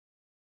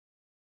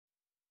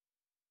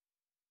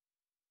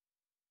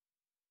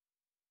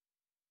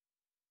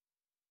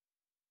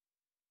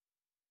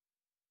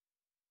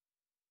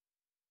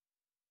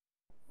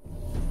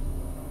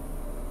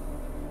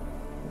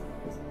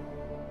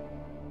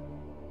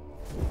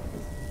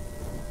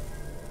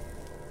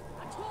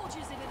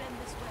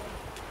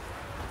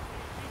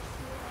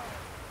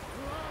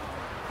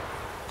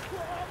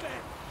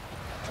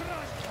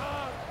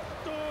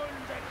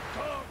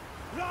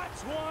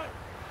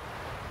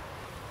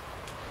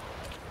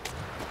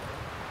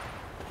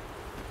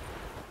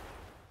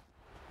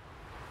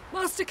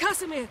Master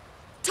Casimir,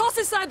 toss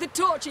aside the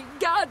torching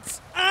gads!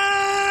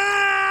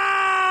 Ah!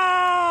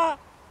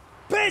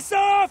 Piss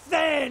off,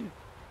 then!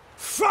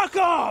 Fuck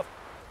off!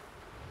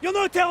 You'll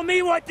not tell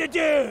me what to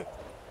do!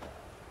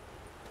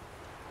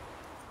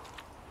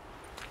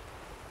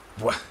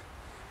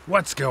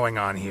 What's going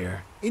on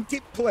here? Ain't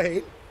it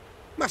plain?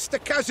 Master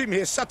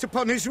Casimir sat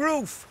upon his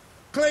roof.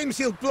 Claims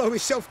he'll blow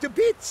himself to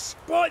bits.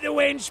 Bought the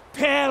wench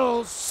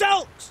pearls,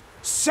 silks,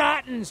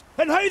 satins,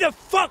 and how the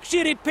fuck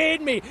she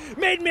repaid me?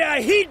 Made me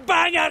a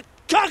heat-banger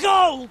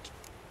cuckold!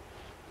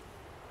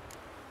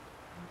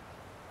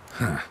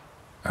 Huh.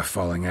 A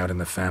falling out in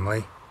the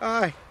family?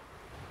 Aye.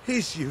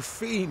 His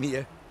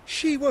Euphemia.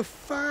 She were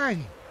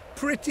fine.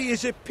 Pretty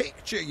as a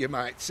picture, you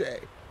might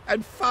say.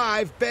 And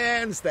 5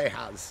 bairns they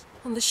has.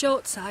 On the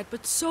short side,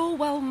 but so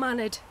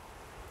well-mannered.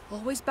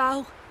 Always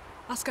bow,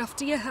 ask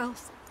after your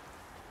health.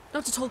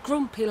 Not at all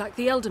grumpy like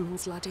the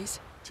Elderman's laddies.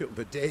 Till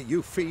the day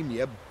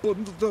Euphemia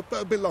bundled up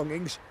her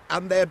belongings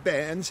and their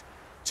bairns,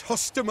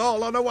 tossed them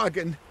all on a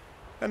wagon,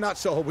 and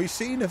that's all we've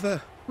seen of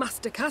her.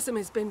 Master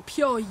Casimir's been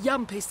pure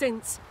yampy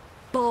since.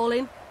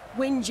 Bawling,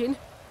 whinging,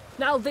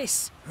 now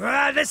this.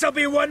 Ah, this'll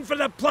be one for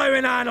the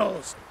ploughing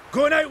annals.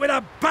 Going out with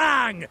a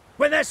bang!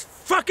 When this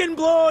fucking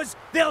blows,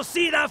 they'll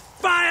see the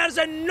fires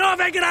in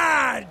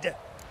Novigrad!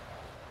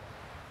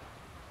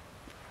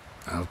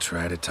 I'll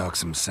try to talk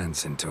some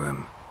sense into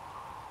him.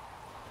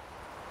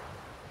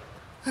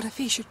 And if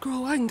he should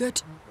grow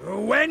angered? The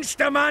wench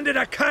demanded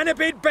a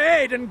canopied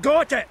bed and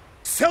got it.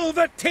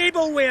 Silver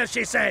tableware,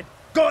 she said.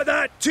 Got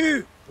that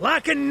too.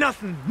 Lacking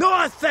nothing.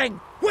 Not a thing.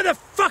 What the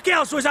fuck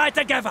else was I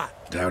to give her?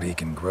 Doubt he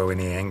can grow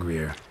any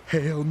angrier.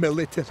 Hail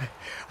Military,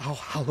 our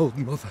hallowed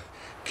mother,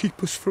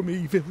 keep us from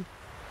evil.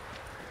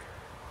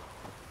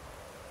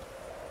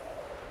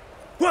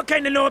 What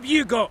kind of knob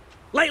you got?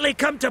 Likely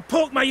come to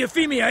poke my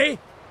Euphemia, eh?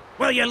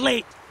 Well, you're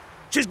late.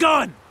 She's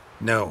gone.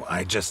 No,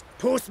 I just...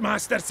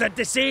 Postmaster said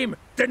the same.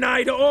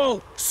 Denied it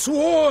all.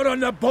 Swore on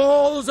the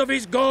balls of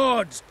his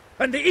gods.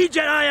 And the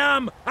Egypt I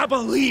am, I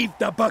believed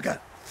the bugger.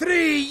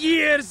 3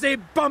 years they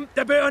bumped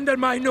about under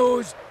my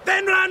nose,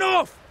 then ran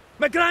off.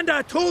 My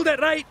granda told it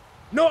right.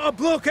 Not a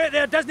bloke out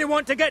there doesn't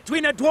want to get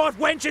between a dwarf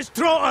wench's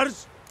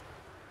trotters.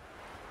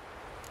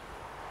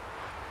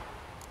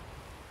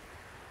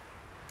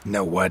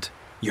 Know what?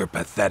 You're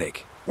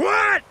pathetic.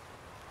 What?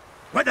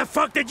 What the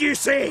fuck did you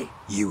say?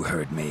 You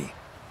heard me.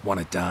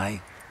 Wanna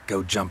die?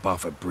 Go jump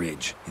off a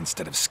bridge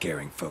instead of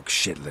scaring folks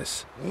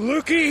shitless.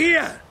 Looky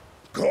here.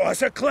 Got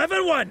us a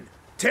clever one.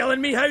 Telling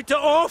me how to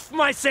off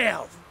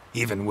myself.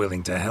 Even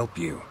willing to help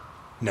you.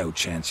 No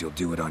chance you'll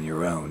do it on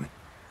your own.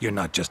 You're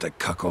not just a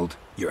cuckold,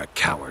 you're a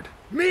coward.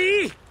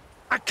 Me?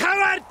 A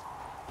coward?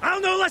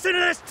 I'll no listen to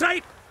this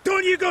tripe.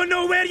 Don't you go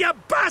nowhere, you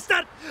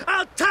bastard!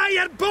 I'll tie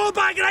your bull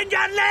bag around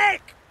your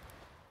neck!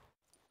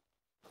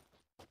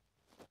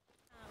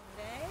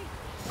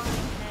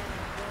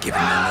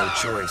 Giving you no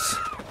choice.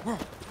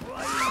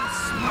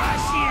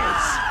 Smash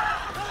ears!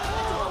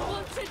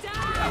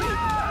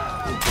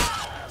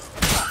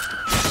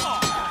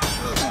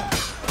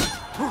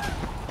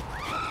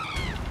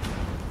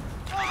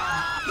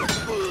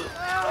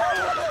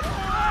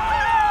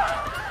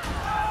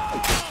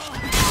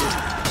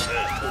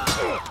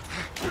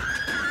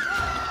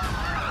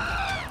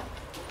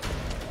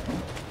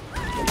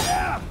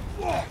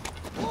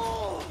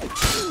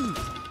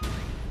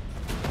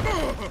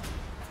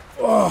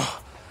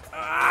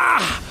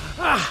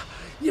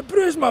 You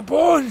bruised my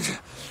bones.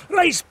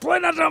 Right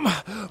splintered them.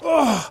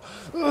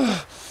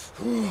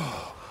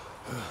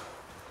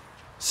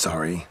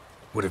 Sorry.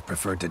 Would have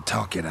preferred to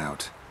talk it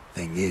out.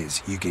 Thing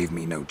is, you gave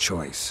me no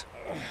choice.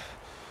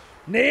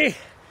 Nay,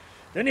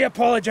 didn't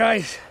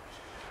apologise.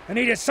 I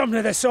needed something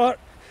of the sort.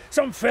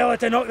 Some fella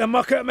to knock the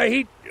muck out of my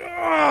heat.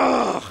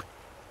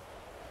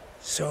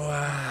 So,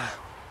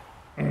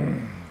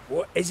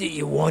 what is it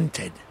you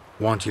wanted?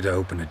 Want you to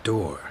open a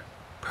door.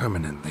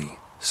 Permanently.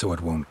 So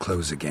it won't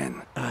close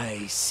again.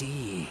 I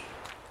see.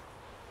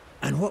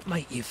 And what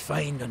might you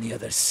find on the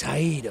other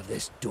side of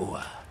this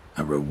door?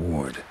 A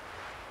reward.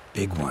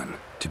 Big one,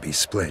 to be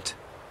split.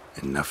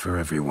 Enough for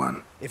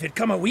everyone. If it'd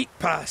come a week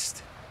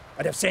past,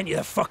 I'd have sent you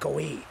the fuck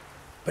away.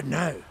 But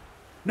now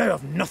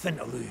I've nothing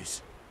to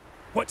lose.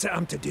 What's it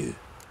I'm to do?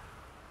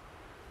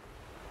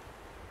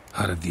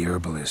 Hut of the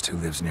herbalist who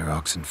lives near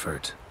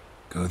Oxenfurt.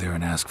 Go there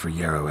and ask for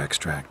yarrow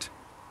extract.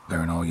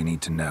 Learn all you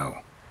need to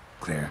know.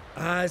 Clear?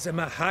 As a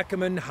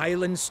Mahakaman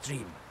Highland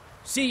Stream.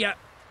 See ya!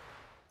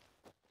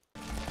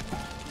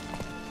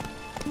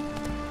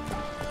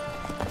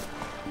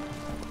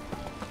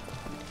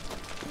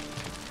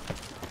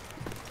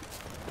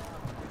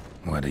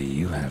 What do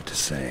you have to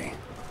say?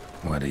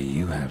 What do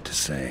you have to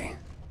say?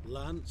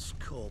 Lance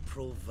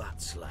Corporal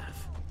Václav.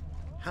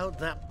 How'd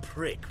that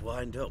prick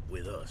wind up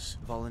with us?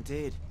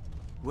 Volunteered.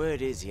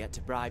 Word is he had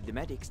to bribe the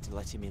medics to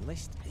let him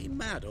enlist. He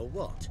mad or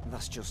what?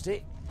 That's just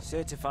it.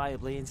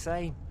 Certifiably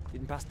insane.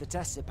 Didn't pass the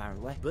tests,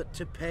 apparently. But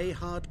to pay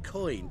hard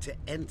coin to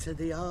enter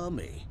the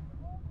army?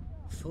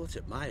 Thought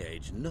at my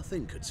age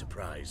nothing could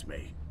surprise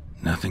me.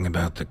 Nothing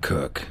about the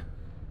cook.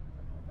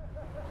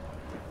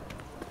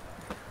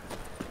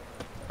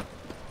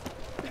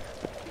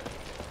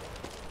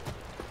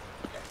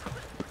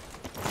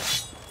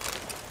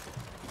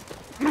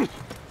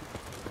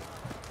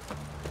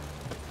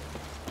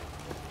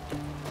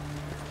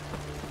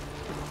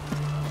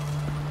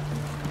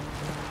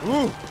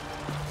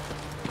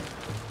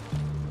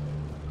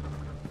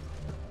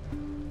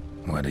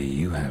 What do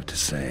you have to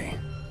say?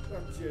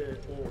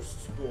 That horse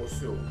score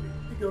Sylvie.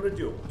 You got a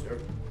daughter?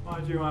 Why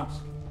do you ask?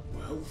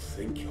 Well,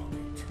 think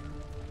on it.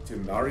 To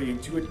marry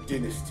into a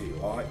dynasty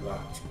like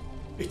that,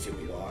 it'll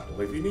be like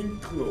living in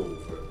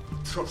clover.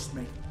 Trust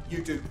me,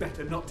 you do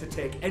better not to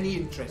take any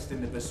interest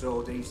in the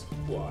Vesaudes.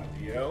 Why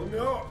the hell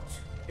not?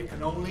 It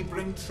can only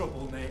bring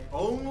trouble, Nate.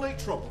 Only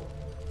trouble.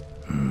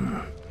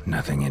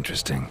 Nothing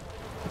interesting.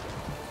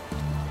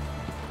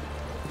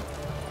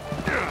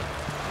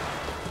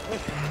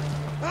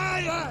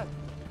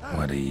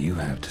 What do you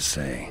have to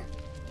say?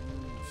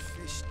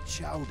 Fish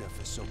chowder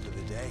for supper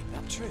today.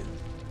 That true?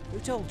 Who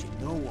told you?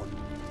 No one.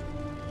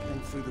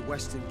 Came through the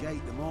western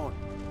gate the morning.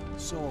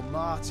 Saw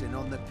Martin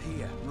on the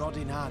pier, rod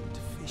in hand,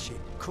 fishing.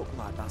 Cook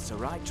like that's the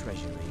right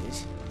treasure he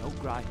is. No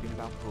griping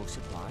about poor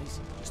supplies.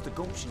 Just the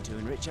gumption to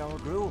enrich our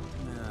gruel.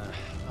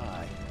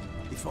 Aye.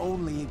 If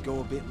only he'd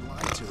go a bit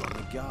lighter on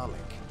the garlic.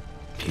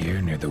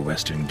 Here near the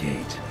western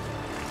gate.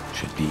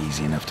 Should be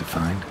easy enough to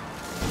find.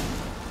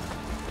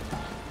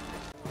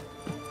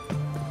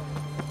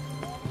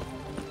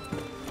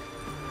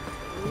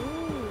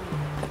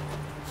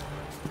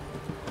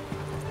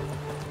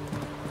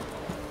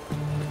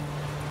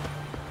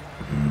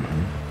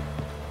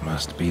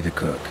 Must be the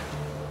cook.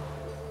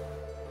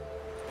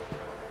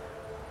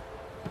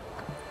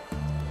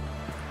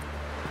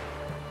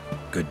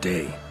 Good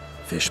day.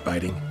 Fish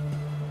biting?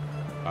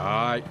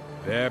 Aye,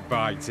 they're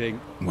biting.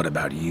 What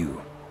about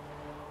you?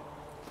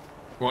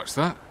 What's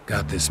that?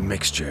 Got this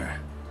mixture.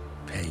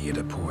 Pay you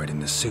to pour it in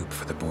the soup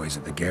for the boys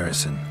at the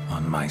garrison,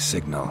 on my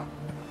signal.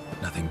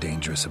 Nothing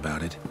dangerous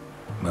about it.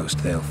 Most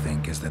they'll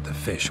think is that the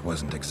fish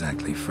wasn't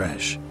exactly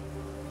fresh.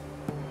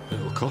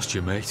 It'll cost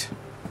you, mate.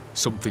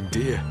 Something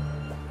dear.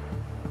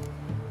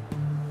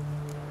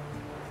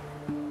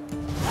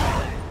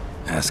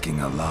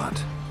 Asking a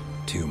lot.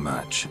 Too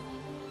much.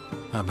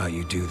 How about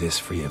you do this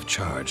free of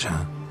charge,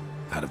 huh?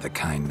 Out of the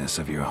kindness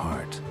of your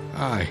heart.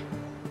 Aye,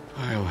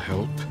 I'll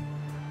help.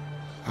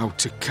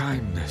 Out of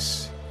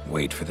kindness.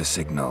 Wait for the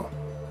signal,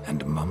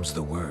 and mum's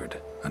the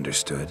word.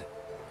 Understood?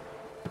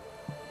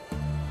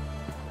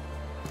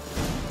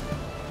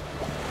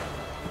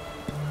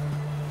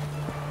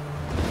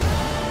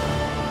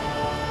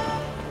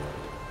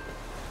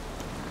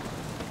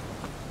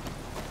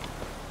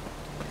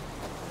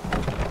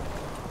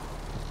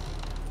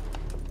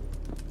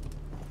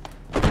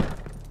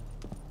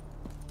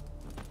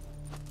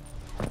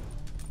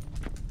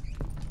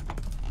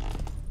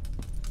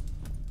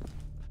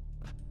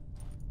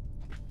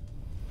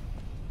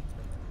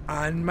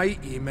 And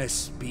mighty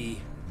miss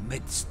be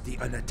midst the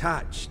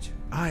unattached.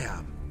 I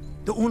am.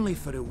 Though only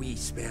for a wee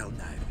spell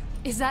now.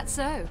 Is that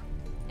so?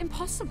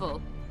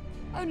 Impossible.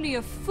 Only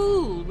a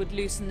fool would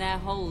loosen their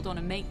hold on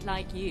a mate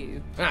like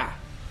you. Ah,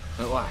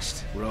 at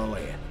last, we're all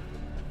here.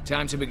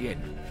 Time to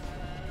begin.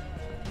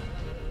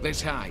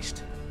 This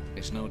heist,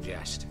 it's no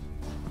jest.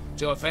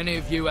 So if any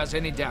of you has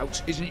any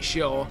doubts, isn't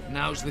sure,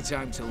 now's the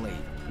time to leave.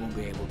 Won't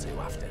be able to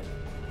after.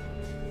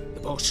 The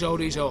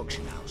Vesaudes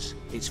auction house,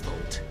 its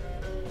vault.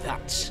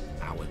 That's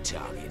our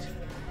target.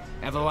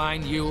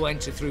 Eveline, you'll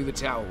enter through the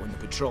tower when the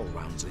patrol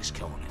rounds this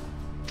corner.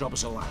 Drop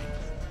us a line.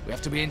 We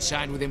have to be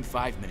inside within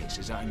 5 minutes,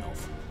 is that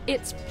enough?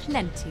 It's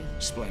plenty.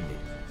 Splendid.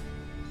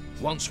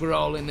 Once we're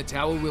all in the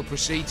tower, we'll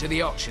proceed to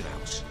the auction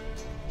house.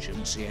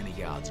 Shouldn't see any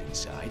guards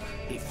inside.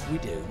 If we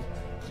do,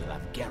 we'll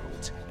have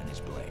Geralt and his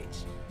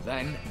blades.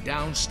 Then,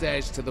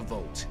 downstairs to the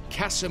vault.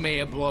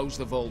 Casimir blows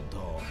the vault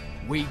door.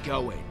 We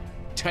go in,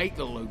 take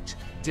the loot,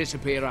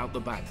 disappear out the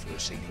back through a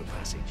secret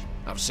passage.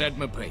 I've said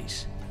my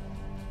piece.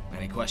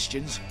 Any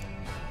questions?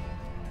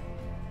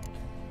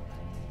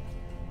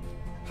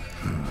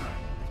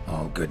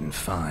 All good and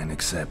fine,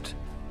 except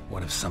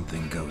what if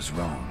something goes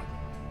wrong?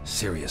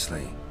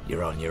 Seriously.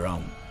 You're on your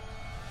own.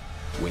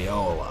 We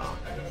all are.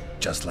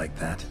 Just like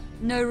that?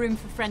 No room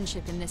for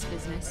friendship in this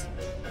business.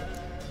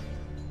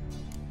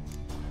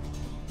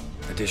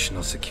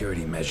 Additional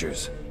security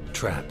measures.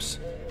 Traps.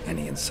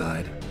 Any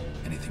inside?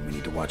 Anything we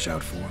need to watch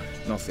out for?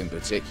 Nothing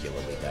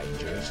particularly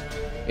dangerous.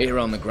 Here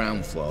on the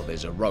ground floor,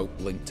 there's a rope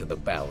linked to the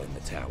bell in the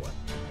tower.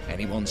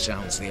 Anyone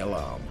sounds the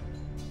alarm,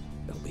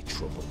 there'll be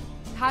trouble.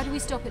 How do we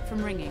stop it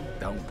from ringing?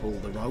 Don't pull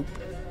the rope.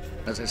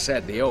 As I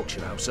said, the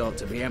auction house ought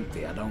to be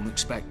empty. I don't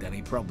expect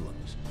any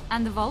problems.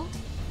 And the vault?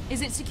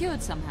 Is it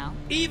secured somehow?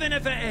 Even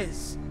if it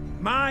is,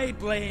 my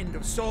blend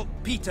of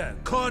saltpeter,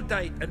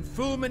 cordite, and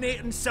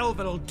fulminating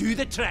silver will do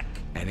the trick.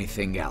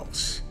 Anything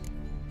else?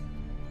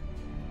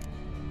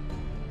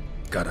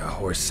 Got a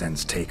horse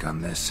sense take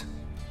on this.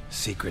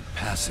 Secret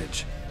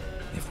passage.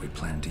 If we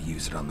plan to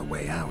use it on the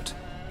way out,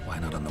 why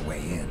not on the way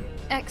in?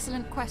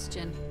 Excellent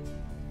question.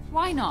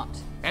 Why not?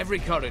 Every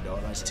corridor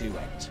has two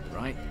ends,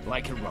 right?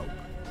 Like a rope.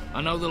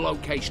 I know the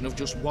location of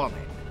just one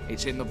end.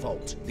 It's in the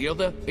vault. The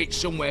other, it's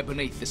somewhere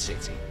beneath the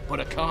city. But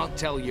I can't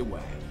tell you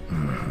where.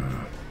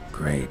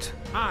 Great.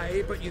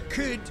 Aye, but you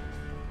could.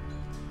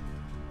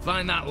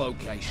 Find that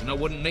location. I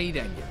wouldn't need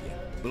any of you.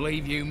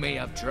 Believe you me,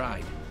 I've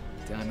tried.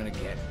 Time and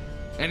again.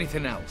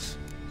 Anything else?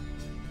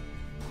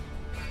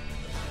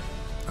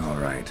 All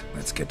right,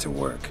 let's get to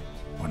work.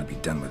 Want to be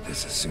done with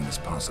this as soon as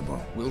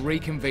possible. We'll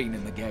reconvene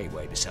in the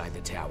gateway beside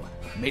the tower.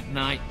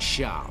 Midnight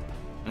sharp.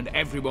 And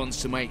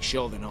everyone's to make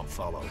sure they're not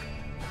followed.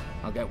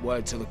 I'll get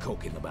word to the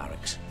cook in the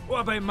barracks.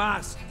 What about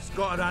masks?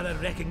 Got a rather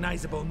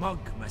recognisable mug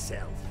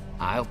myself.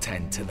 I'll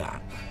tend to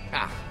that.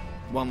 Ah,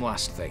 one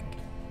last thing.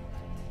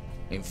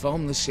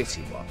 Inform the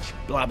City Watch.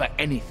 Blabber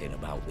anything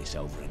about this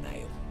over an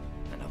ale,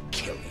 and I'll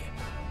kill you.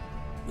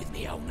 With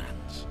me own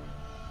hands.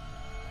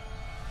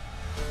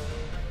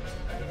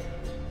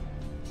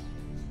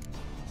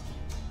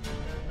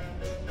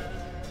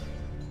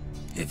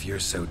 If you're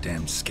so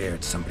damn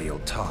scared somebody'll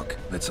talk,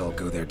 let's all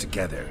go there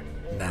together.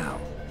 Now.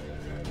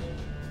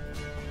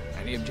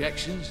 Any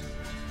objections?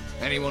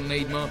 Anyone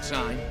need more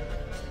time?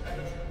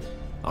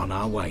 On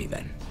our way,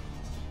 then.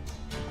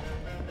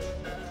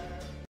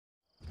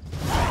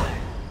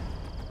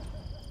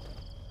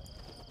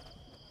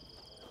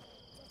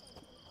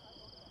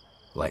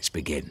 Let's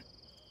begin.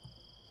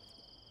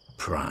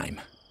 Prime.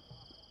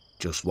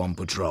 Just one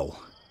patrol.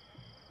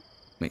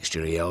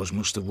 Mixture of yours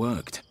must have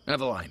worked.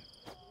 Eveline,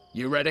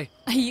 you ready?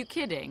 Are you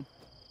kidding?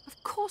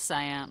 Of course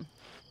I am.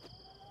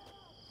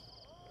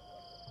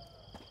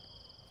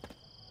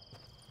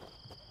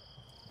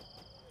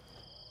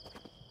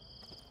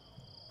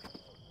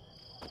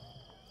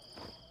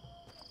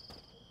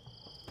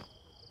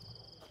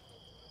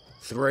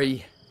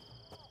 Three,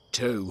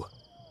 two,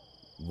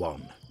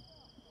 one.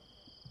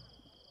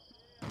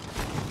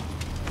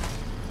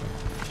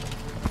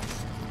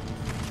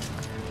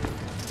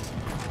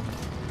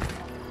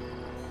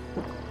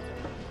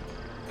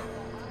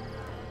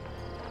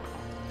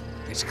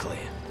 It's clear.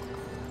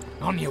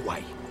 On your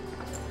way.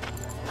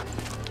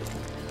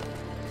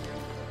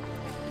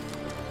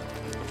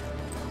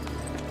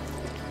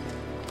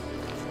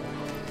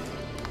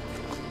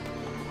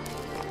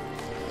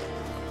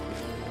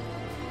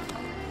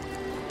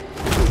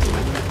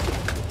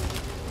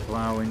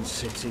 Ploughing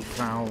city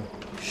foul,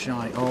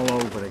 shite all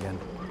over again.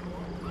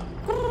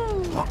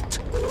 What?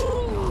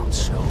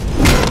 Lanzó.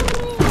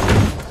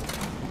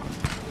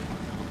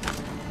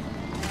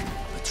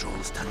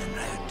 Patrol's turning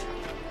round.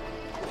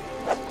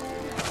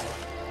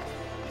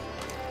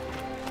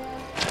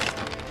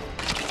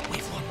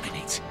 We've 1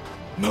 minute.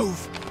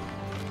 Move!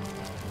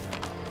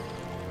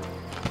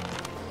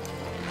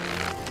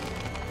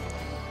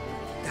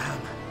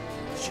 Damn.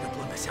 Should have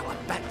blown myself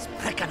a bit,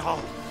 prick and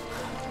all.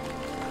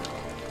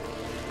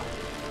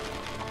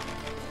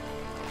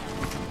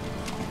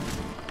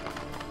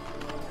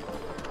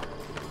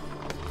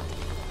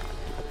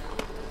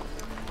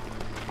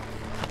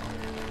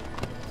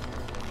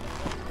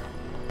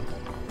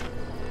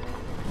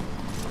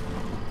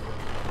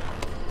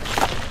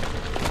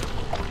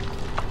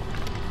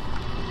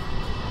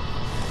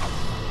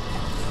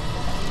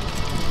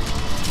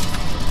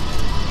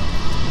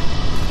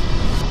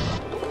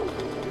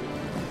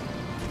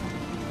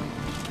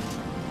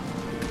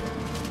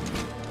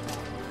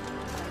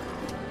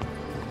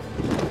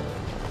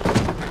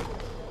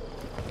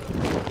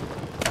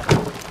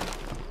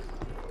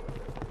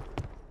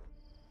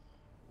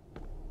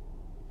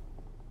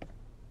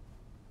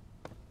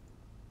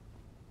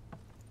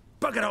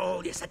 Bugger it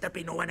all, you said there'd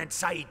be no one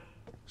inside.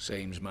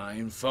 Seems my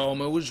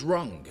informer was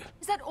wrong.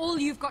 Is that all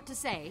you've got to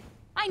say?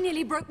 I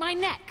nearly broke my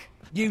neck.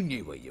 You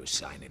knew what you were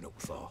signing up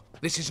for.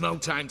 This is no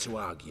time to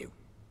argue.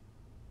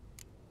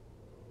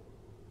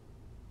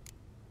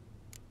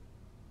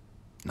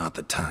 Not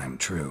the time,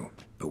 true.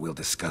 But we'll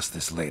discuss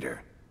this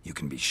later. You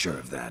can be sure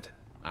of that.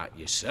 At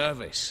your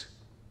service,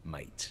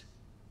 mate.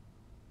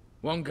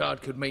 One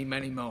guard could mean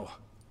many more.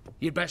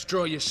 You'd best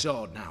draw your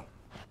sword now.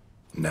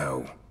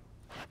 No.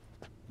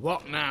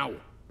 What now?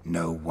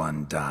 No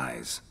one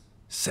dies.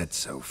 Said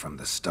so from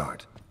the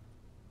start.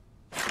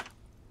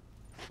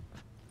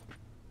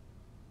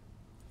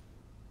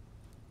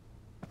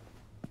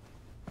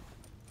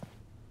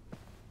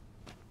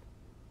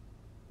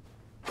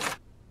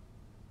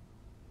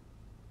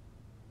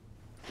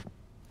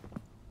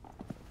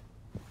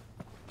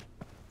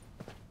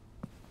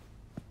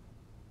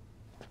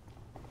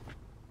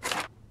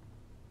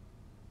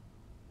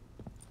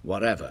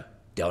 Whatever.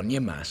 Don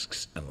your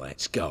masks and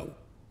let's go.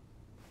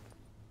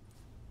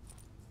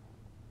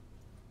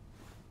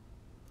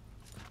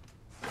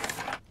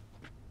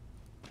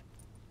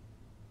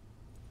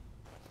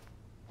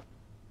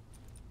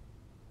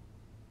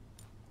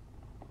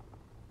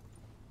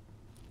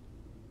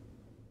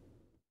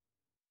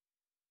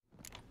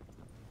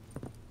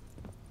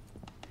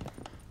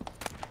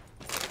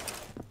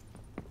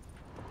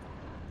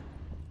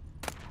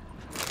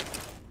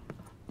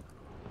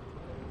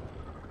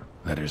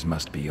 Letters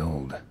must be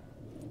old.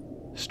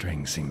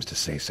 String seems to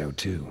say so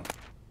too.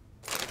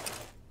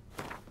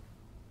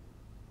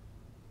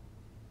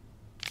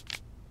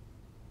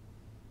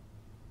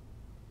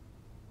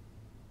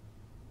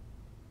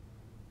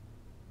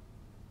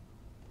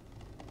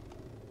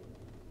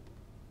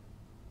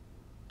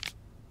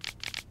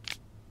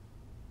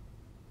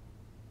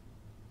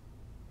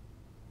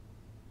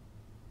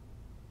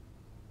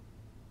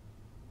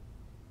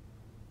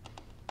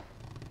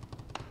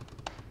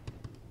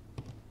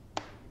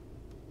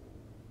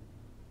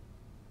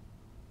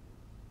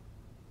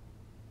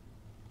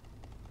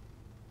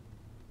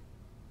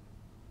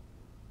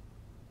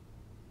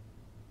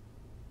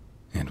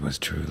 It was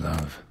true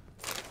love.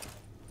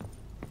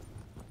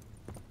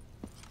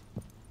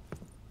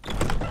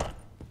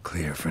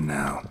 Clear for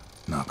now.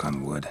 Knock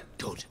on wood.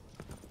 Good.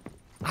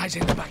 Eyes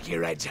in the back of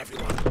your heads,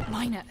 everyone.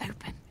 Mine are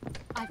open.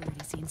 I've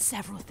already seen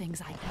several things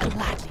I'd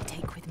gladly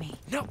take with me.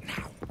 Not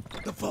now.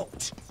 The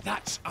vault.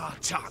 That's our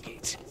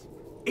target.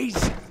 Is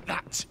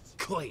that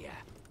clear?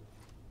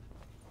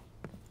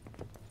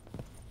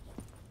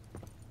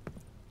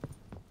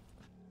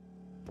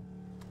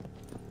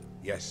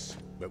 Yes,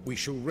 but we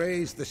shall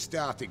raise the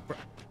starting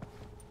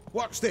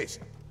What's this?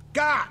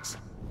 Guards!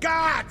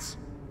 Guards!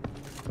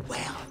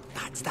 Well,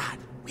 that's that.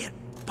 We're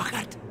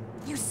buggered.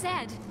 You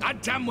said... I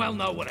damn well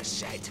know what I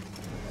said.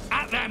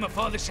 At them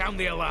before they sound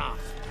the alarm.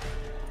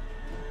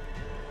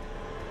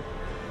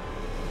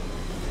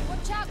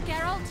 Watch out,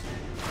 Geralt.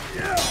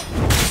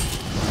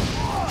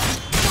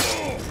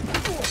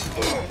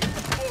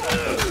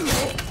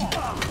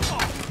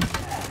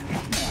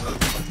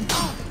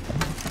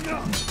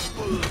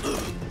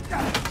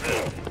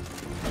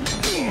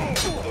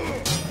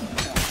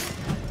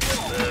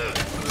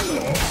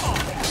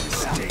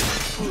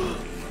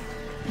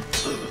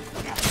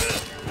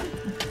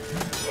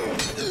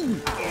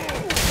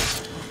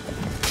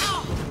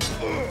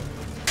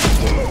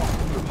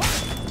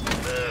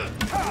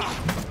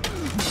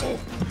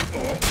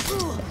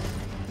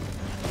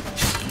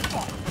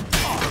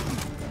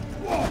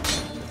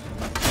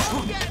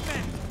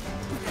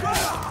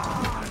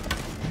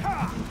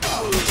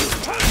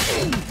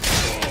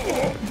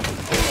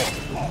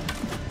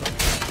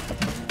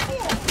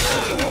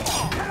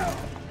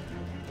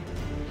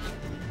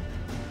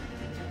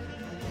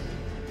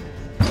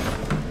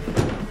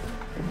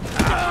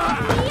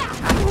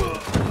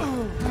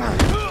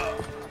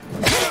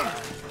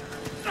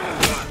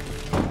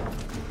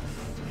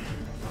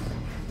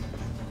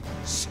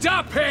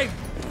 Stop him!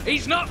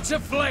 He's not to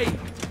flee!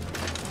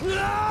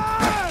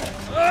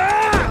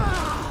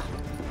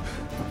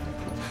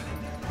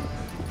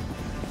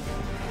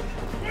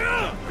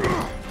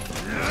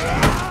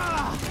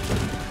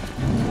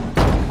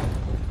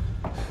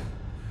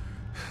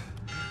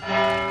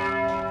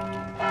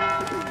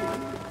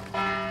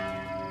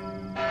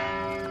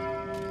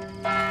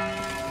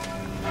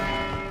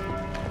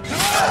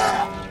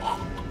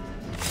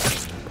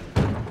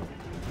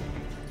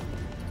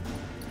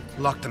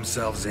 Locked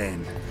themselves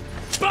in.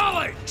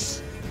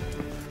 Bollocks!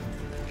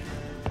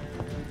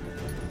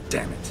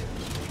 Damn it.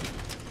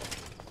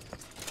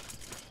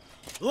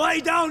 Lay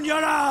down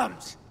your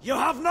arms! You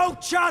have no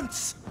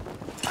chance!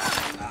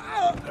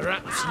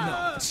 Perhaps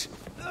not.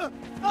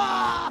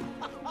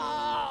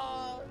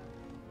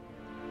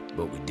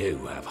 But we do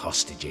have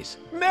hostages.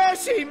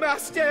 Mercy,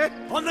 Master!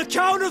 On the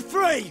count of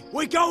 3,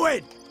 we go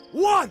in!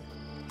 1,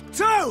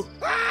 2...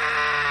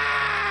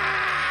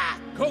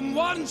 Come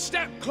one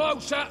step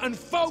closer and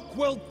folk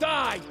will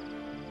die!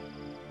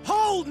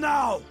 Hold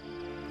now!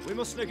 We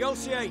must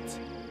negotiate.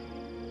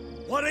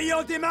 What are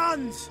your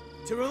demands?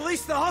 To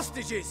release the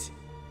hostages?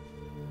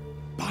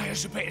 Buy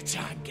us a bit of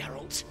time,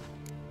 Geralt.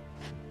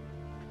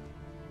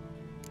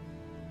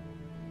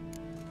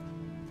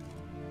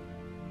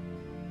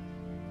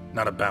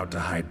 Not about to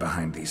hide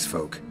behind these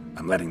folk.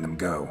 I'm letting them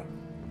go.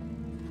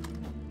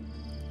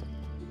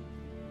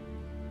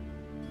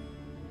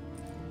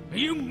 Are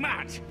you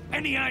mad?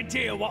 Any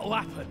idea what'll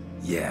happen?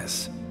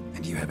 Yes.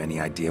 And do you have any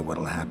idea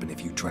what'll happen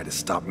if you try to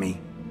stop me?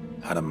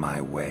 Out of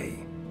my way.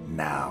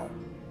 Now.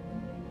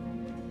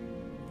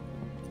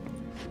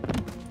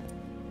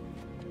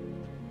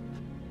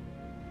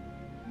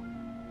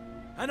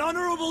 An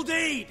honorable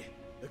deed!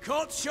 The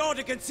court's sure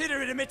to consider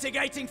it a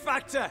mitigating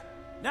factor.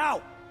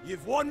 Now,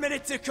 you've 1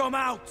 minute to come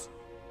out.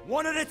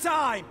 One at a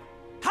time.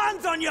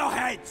 Hands on your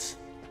heads!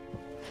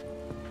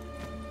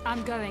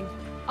 I'm going.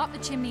 Up the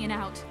chimney and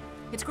out.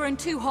 It's grown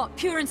too hot,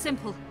 pure and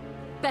simple.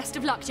 Best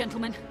of luck,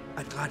 gentlemen.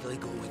 I'd gladly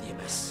go with you,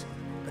 miss.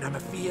 But I'm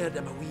afeard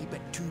I'm a wee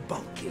bit too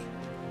bulky.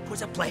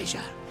 'Twas a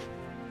pleasure.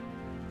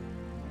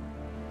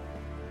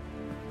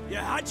 You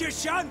had your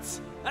chance!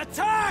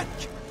 Attack!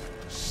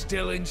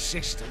 Still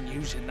insist on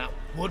using that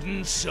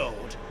wooden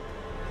sword.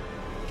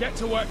 Get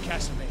to work,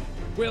 Casimir.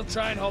 We'll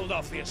try and hold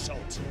off the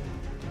assault.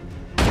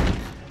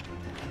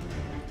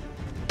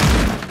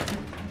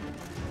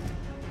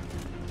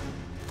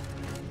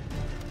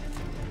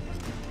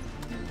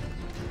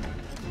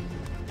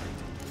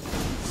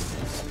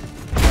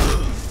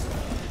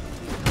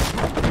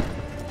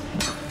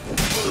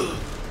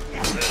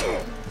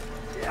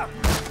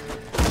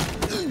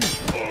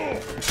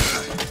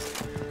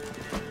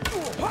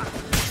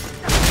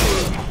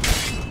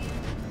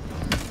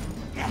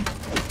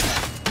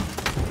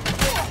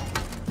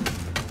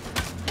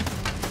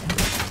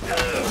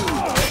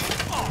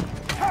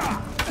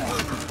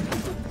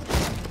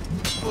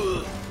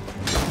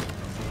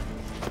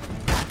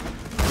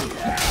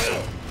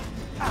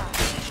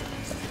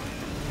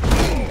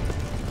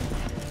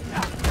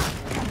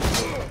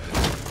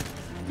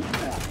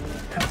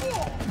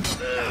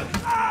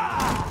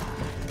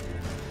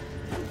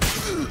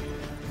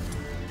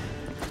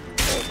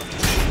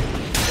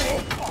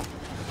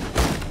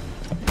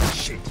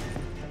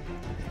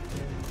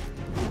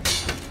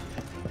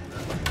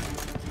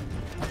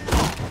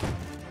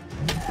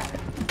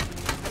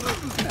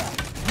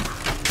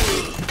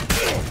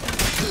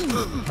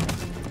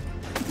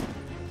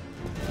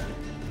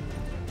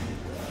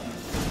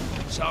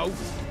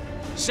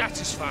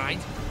 Satisfied?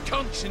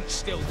 Conscience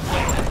still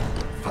clear?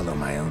 Follow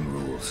my own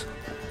rules.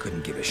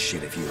 Couldn't give a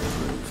shit if you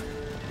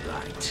approve.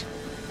 Right.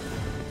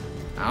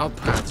 Our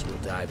paths will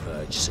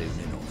diverge soon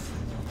enough.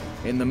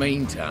 In the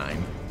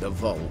meantime, the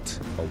vault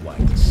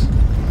awaits. To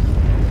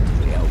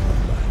be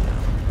opened by now.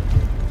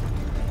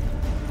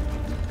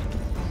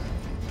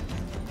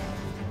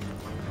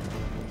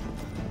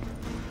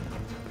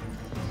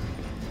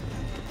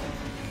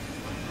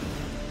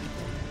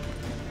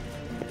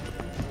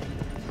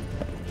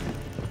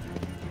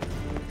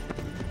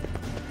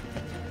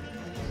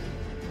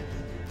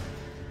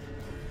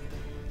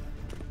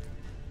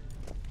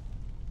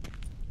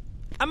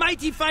 A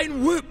mighty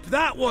fine whoop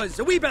that was.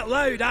 A wee bit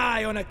loud,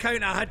 aye, on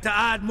account I had to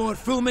add more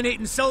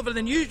fulminating silver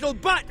than usual,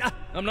 but...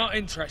 I'm not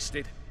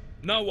interested.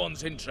 No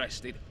one's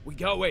interested. We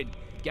go in.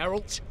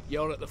 Geralt,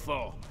 you're at the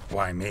fore.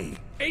 Why me?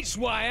 It's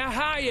why I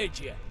hired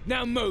you.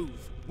 Now move.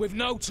 We've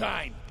no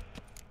time.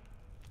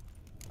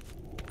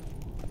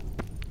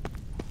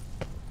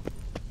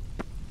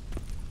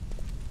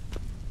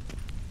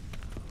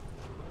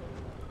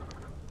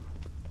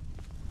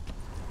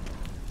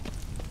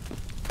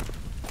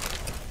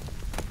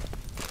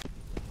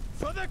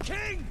 For the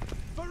king!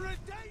 For a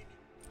day!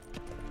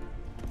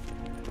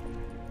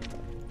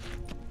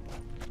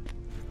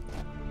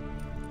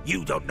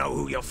 You don't know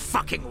who you're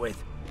fucking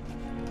with.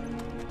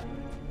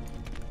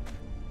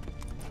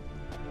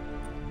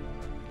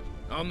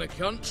 On the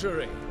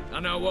contrary,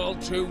 I know all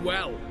too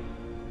well.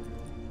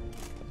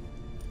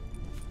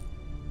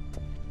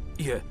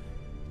 You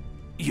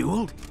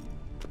old?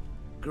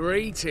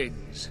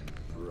 Greetings,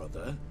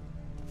 brother.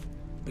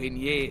 Been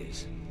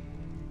years.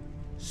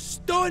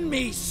 Stone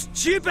me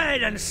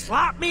stupid and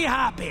slap me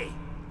happy!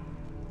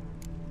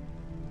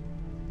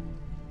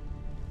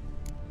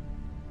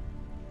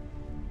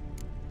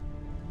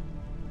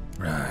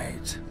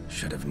 Right.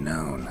 Should have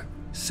known.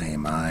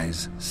 Same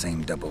eyes,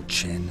 same double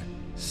chin,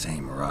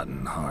 same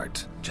rotten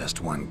heart.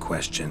 Just one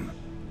question.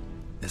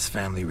 This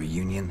family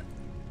reunion?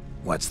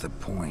 What's the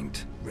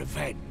point?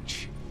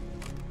 Revenge.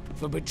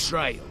 For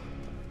betrayal.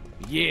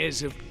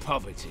 Years of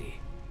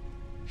poverty.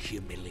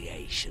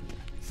 Humiliation.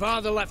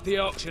 Father left the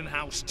auction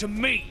house to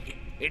me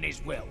in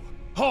his will.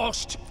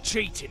 Horst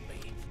cheated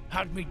me.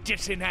 Had me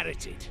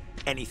disinherited.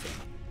 Anything.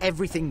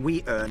 Everything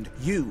we earned,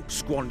 you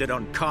squandered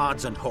on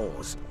cards and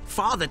whores.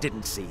 Father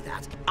didn't see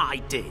that. I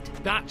did.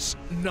 That's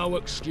no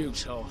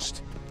excuse,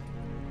 Horst.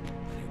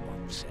 But it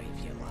won't save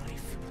your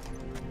life.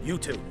 You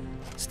two,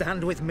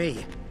 stand with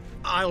me.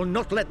 I'll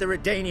not let the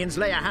Redanians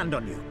lay a hand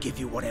on you. Give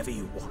you whatever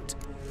you want.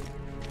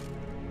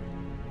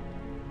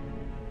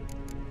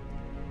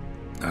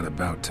 Not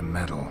about to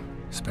meddle.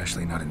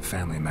 Especially not in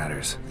family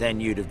matters.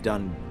 Then you'd have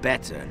done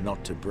better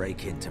not to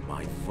break into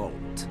my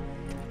vault.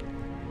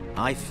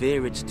 I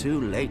fear it's too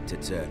late to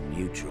turn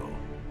neutral.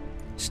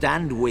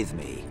 Stand with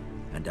me,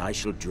 and I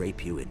shall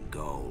drape you in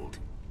gold.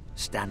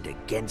 Stand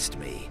against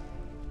me,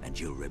 and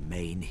you'll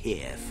remain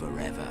here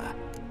forever.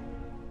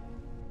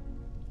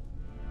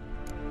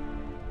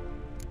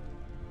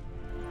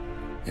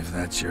 If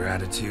that's your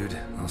attitude,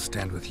 I'll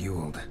stand with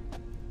Yuld.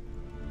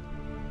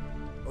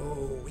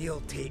 Oh,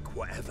 we'll take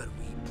whatever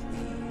we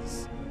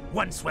please.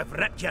 Once we've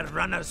ripped your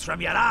runners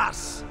from your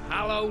ass!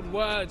 Hallowed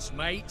words,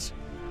 mate.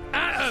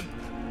 At 'em!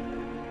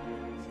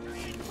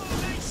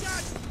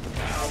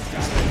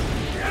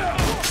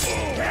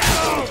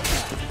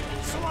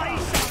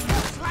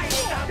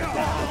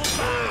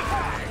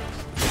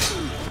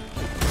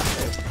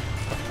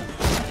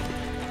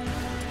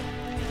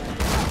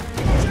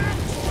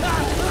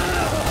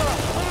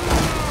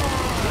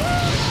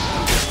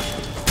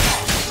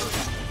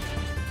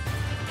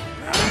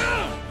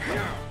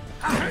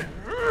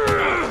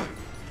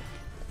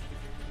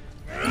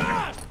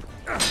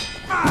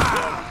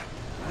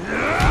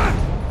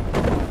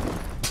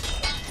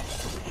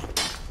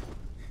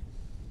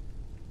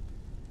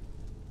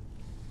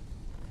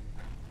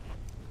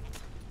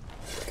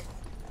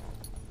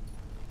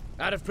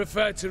 I'd have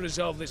preferred to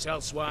resolve this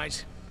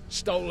elsewise.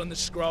 Stolen the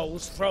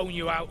scrolls, thrown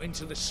you out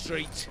into the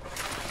street.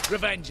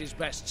 Revenge is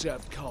best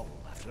served cold,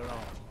 after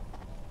all.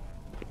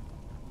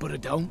 But I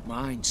don't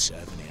mind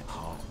serving it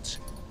hot.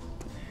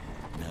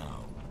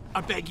 No.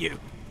 I beg you,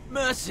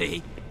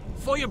 mercy,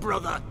 for your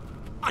brother.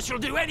 I shall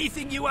do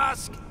anything you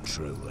ask.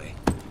 Truly.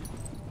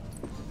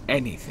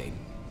 Anything.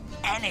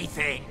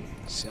 Anything.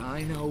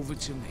 Sign over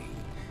to me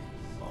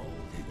all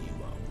that you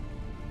own.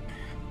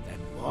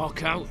 Then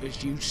walk out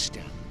as you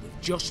stand.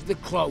 Just the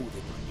clothing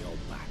on your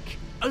back.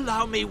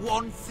 Allow me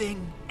one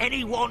thing.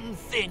 Any one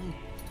thing.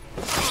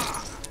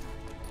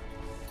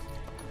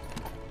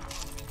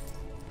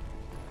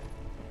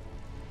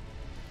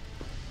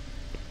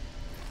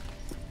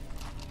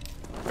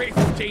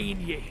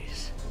 15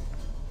 years.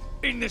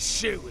 In the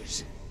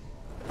sewers.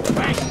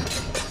 Bang!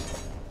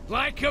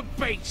 Like a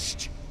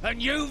beast.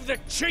 And you the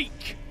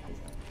cheek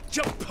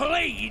to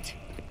plead.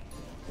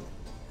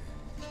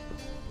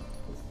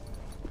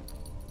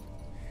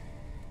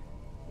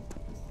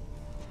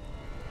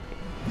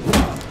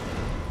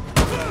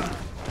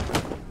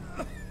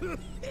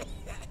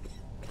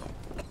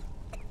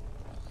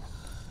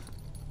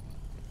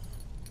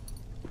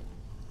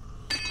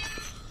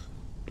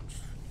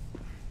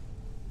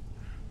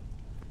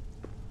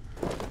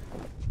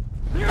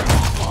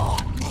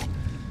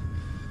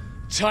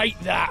 Take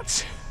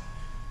that!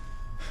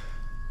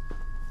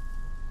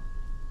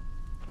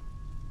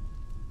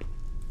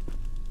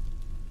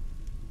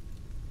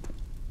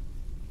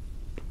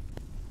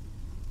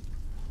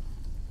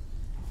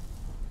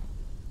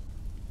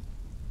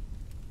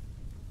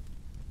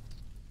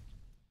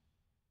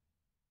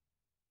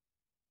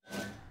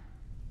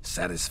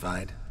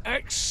 Satisfied?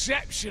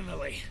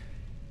 Exceptionally.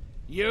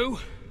 You?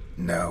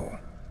 No,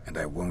 and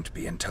I won't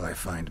be until I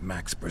find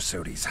Max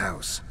Bersodi's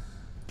house.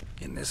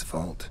 In this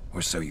vault,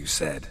 or so you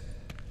said.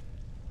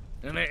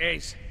 And it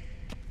is.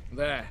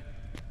 There.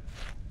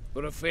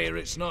 But I fear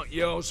it's not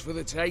yours for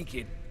the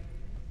taking.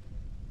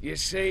 You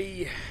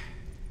see,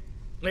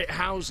 it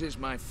houses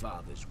my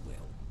father's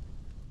will.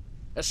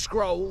 A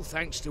scroll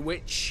thanks to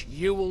which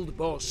Geralt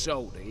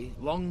Bersodi,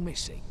 long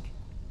missing,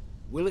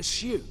 will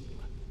assume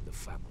the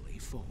family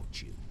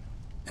fortune.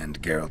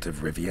 And Geralt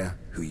of Rivia,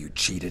 who you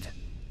cheated?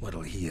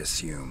 What'll he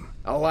assume?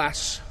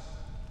 Alas,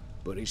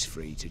 but he's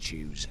free to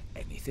choose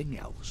anything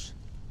else.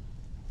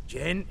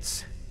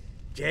 Gents,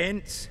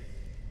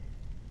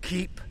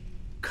 keep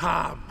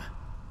calm.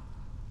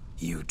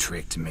 You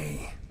tricked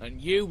me.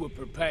 And you were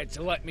prepared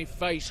to let me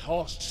face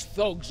Horst's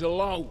thugs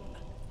alone.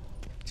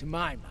 To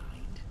my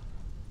mind,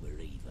 we're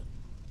even.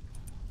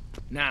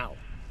 Now,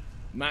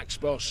 Max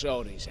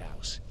Bersodi's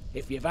house.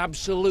 If you've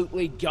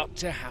absolutely got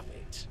to have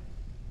it,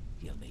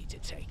 you'll need to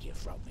take it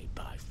from me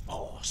by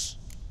force.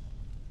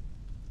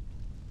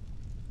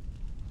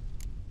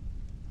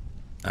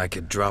 I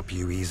could drop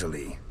you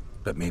easily,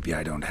 but maybe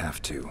I don't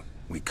have to.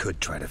 We could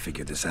try to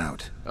figure this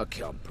out. A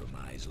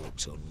compromise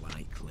looks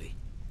unlikely.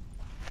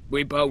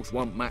 We both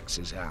want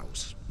Max's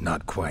house.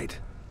 Not quite.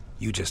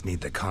 You just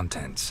need the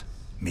contents.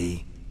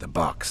 Me, the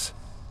box.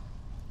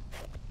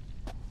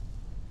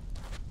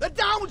 They're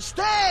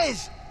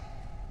downstairs!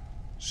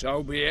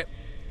 So be it.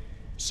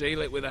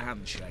 Seal it with a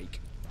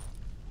handshake.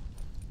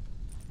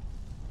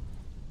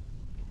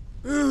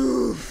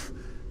 Oof!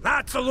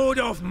 That's a load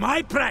off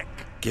my prick!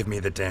 Give me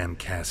the damn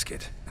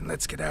casket, and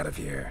let's get out of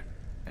here.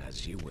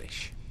 As you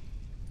wish.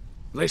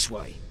 This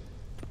way.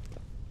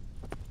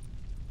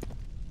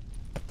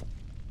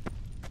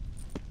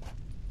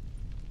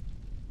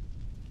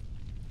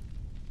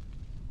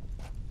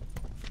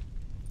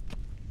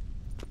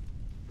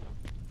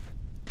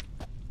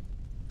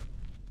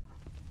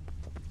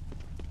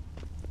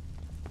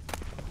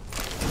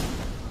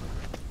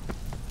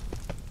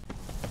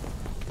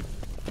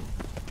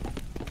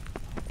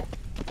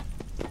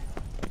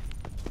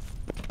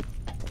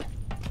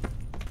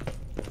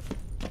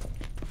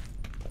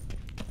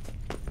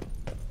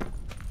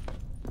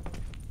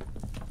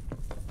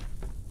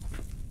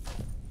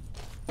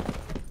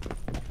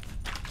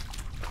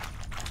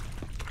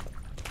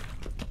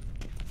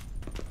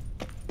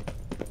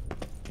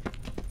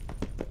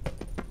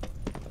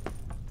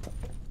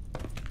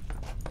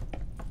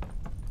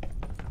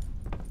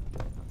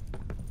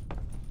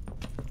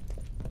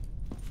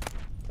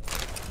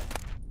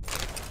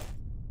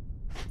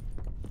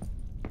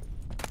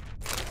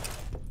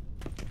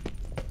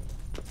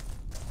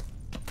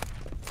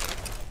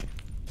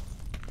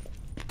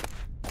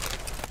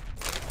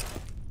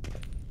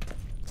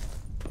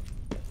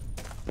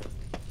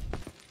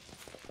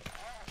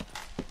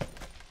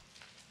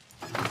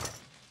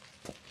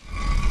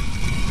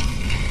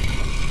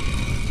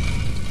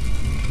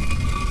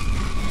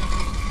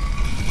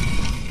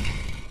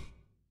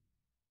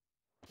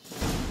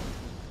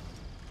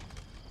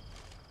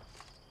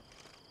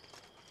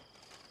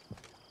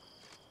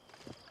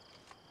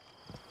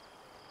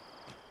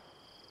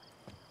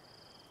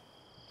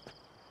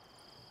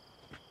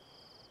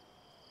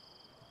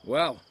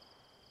 Well,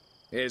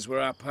 here's where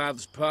our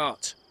paths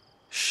part.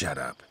 Shut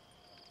up.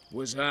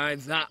 Was I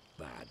that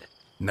bad?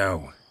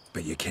 No,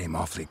 but you came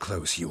awfully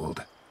close,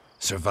 Geralt.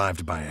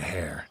 Survived by a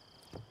hair.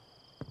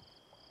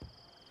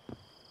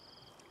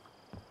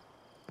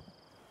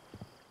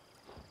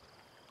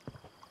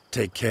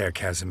 Take care,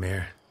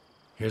 Casimir.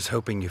 Here's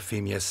hoping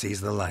Euphemia sees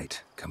the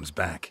light, comes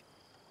back.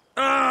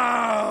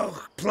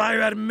 Oh,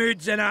 plougher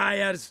moods and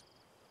ires.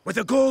 With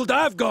the gold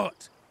I've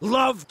got,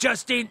 love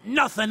just ain't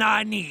nothing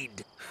I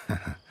need.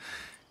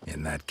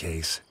 In that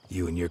case,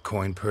 you and your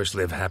coin purse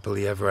live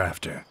happily ever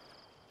after.